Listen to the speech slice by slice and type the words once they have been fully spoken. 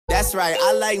That's right,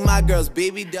 I like my girls,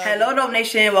 baby doll. Hello, Dope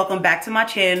Nation. Welcome back to my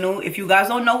channel. If you guys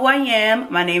don't know who I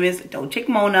am, my name is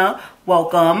DOPECHICKMONA.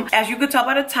 Welcome. As you can tell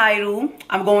by the title,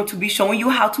 I'm going to be showing you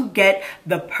how to get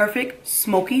the perfect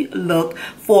smoky look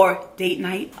for date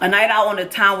night. A night out on the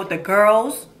town with the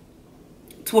girls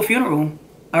to a funeral.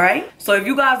 All right? So if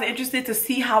you guys are interested to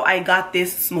see how I got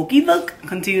this smoky look,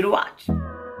 continue to watch.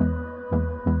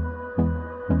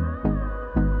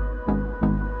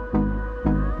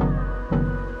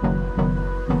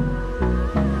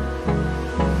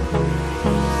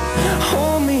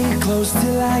 Close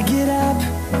till I get up.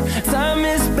 Time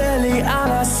is barely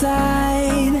on our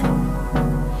side.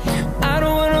 I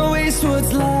don't wanna waste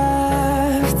what's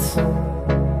left.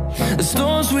 The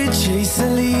storms we chase are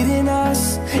leading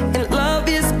us, and love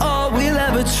is all we'll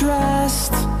ever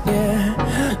trust. Yeah,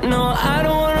 no, I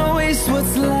don't wanna waste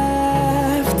what's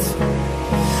left.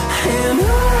 And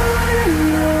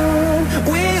on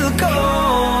we'll go,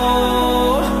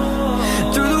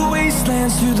 through the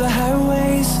wastelands, through the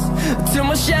highways, till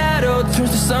my shadow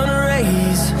turns to sun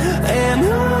rays. And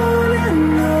on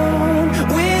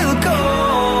we'll go,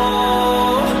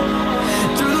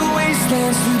 through the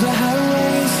wastelands, through the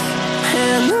highways,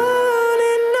 and on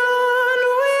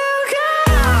we'll go.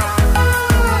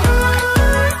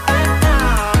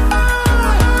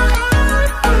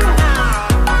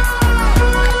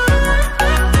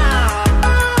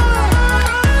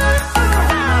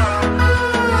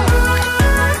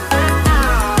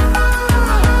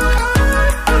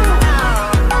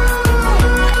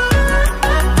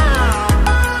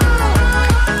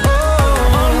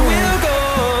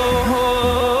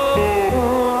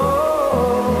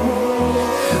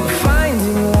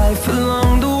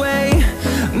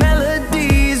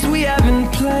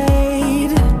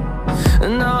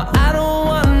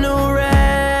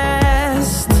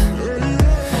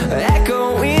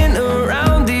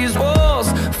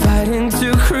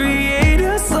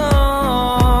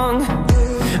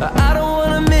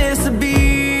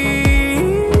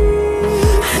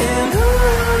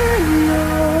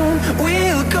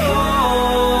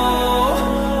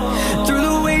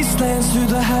 Through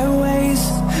the highways,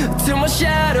 till my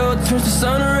shadow turns to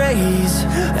sun rays.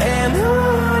 And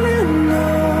on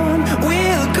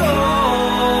we'll go,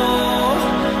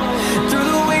 through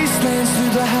the wastelands,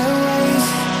 through the highways,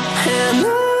 and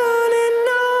on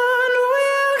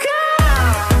we'll go.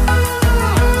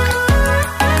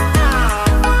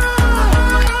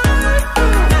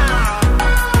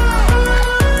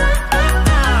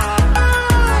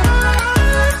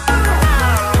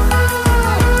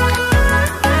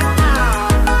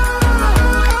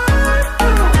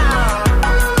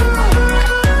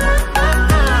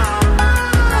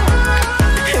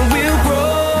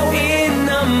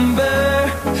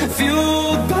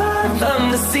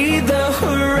 See the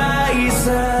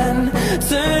horizon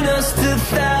turn us to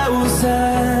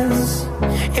thousands,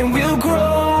 and we'll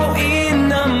grow in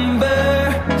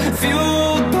number,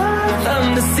 fueled by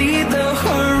them to see the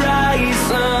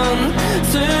horizon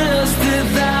turn us to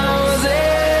thousands.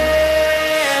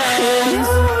 And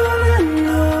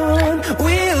on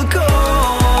we'll go,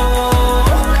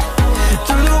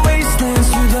 through the wastelands,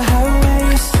 through the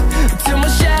highways, till my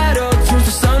shadow turns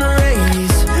to sun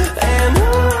rays. And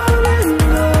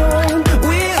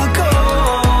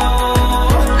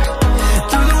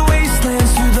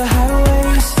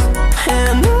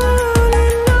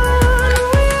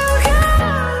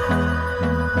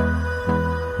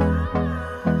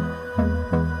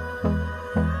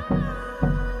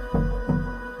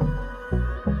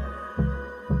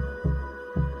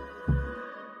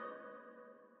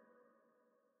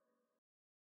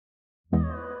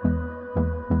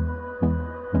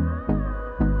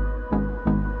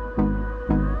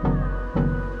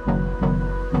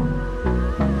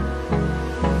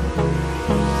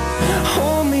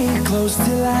close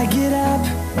till I get up.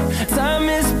 Time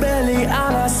is barely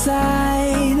on our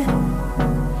side.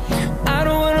 I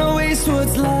don't wanna waste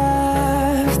what's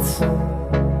left.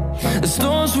 The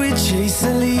storms we chase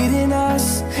are leading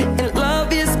us, and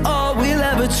love is all we'll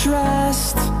ever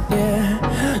trust. Yeah,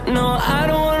 no, I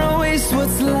don't wanna waste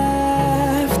what's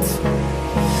left.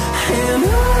 And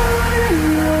on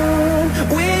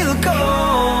we'll go,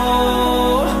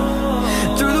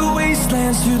 through the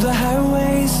wastelands, through the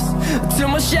highways, till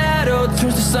my shadow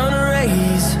turns to sun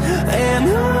rays. And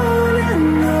on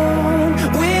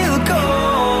we'll go,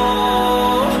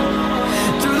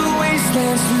 through the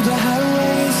wastelands, through the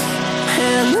highways,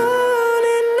 and on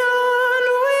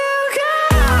we'll go.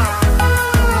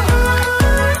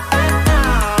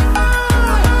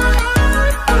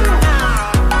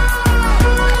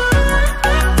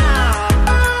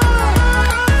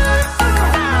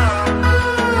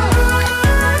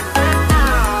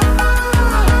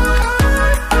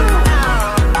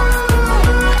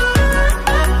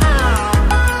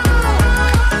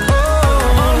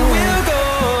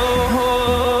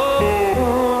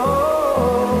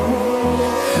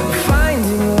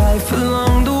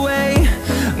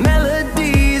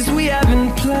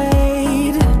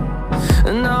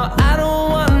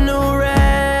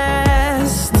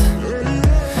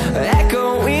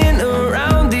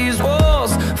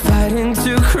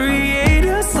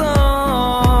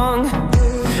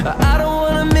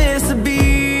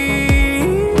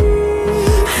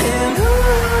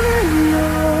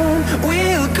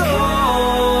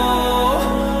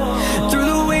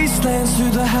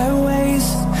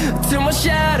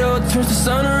 shadow turns to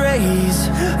sun rays,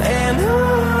 and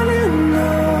on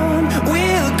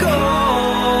we'll go,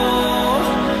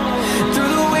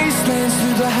 through the wastelands,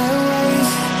 through the highways,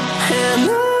 and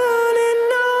on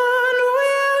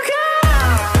we'll go.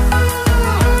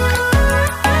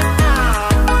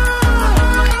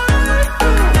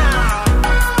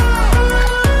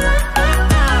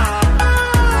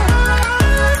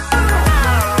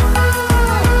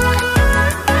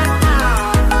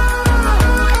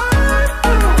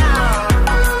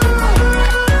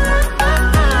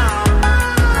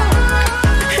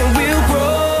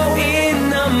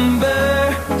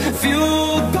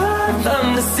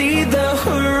 See the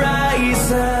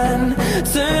horizon,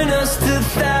 turn us to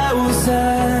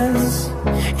thousands,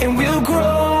 and we'll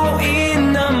grow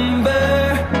in number,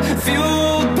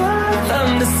 fueled by them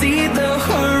to see the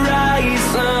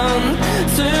horizon,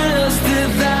 turn us to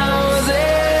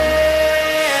thousands,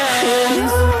 and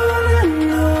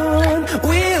on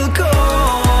we'll go,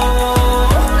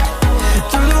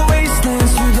 through the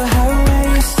wastelands, through the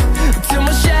highways, till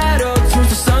my shadow turns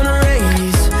to sun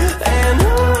rays, and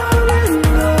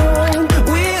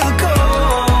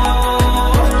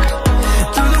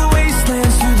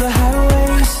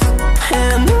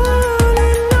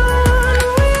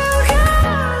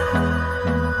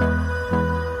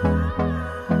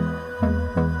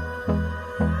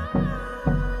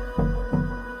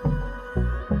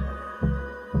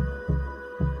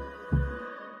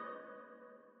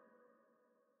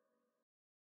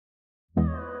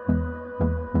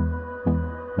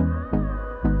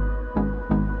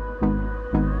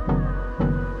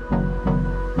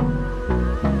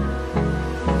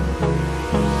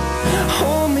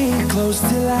close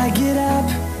till I get up.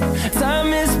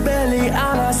 Time is barely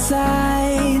on our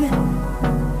side.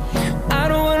 I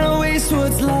don't wanna waste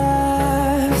what's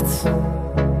left.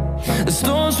 The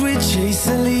storms we chase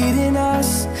are leading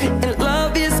us, and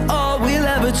love is all we'll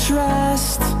ever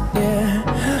trust. Yeah,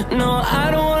 no, I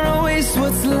don't wanna waste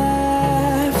what's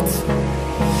left.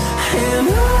 And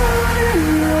on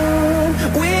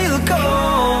we'll go,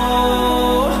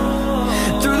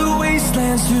 through the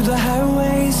wastelands, through the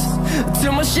highways,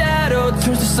 till my shadow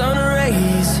turns to sun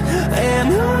rays, and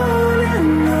on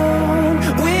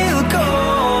we'll go,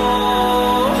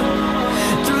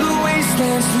 through the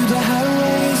wastelands, through the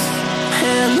highways,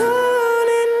 and on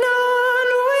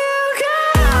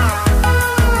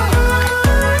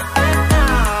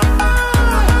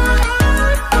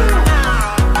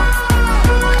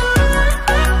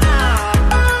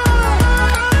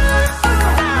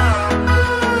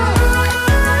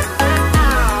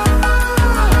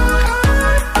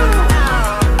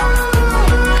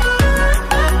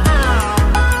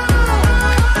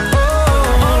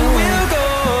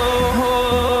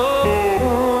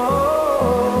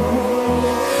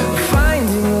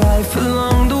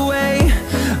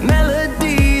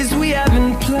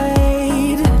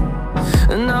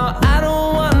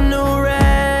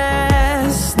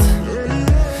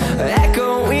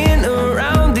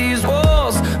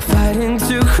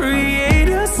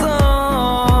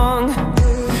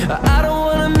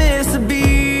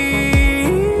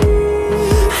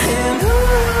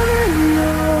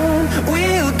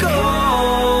we'll go.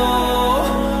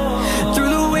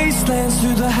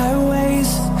 Through the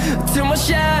highways, till my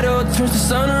shadow turns to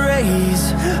sun rays,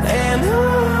 and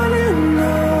on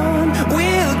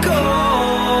we'll go,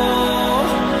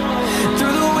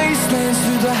 through the wastelands,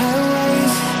 through the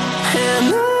highways,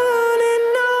 and on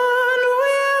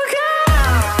we'll go.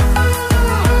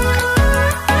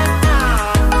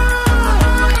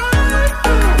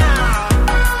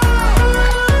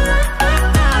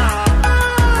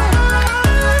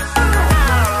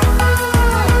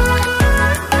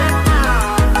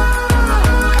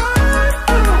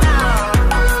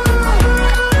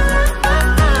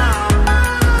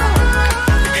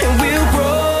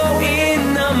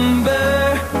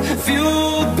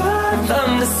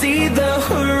 See the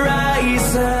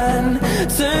horizon,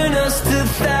 turn us to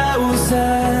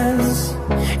thousands,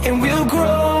 and we'll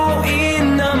grow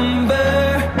in number,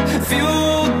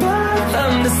 fueled by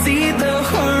them to see the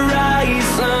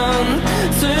horizon,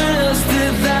 turn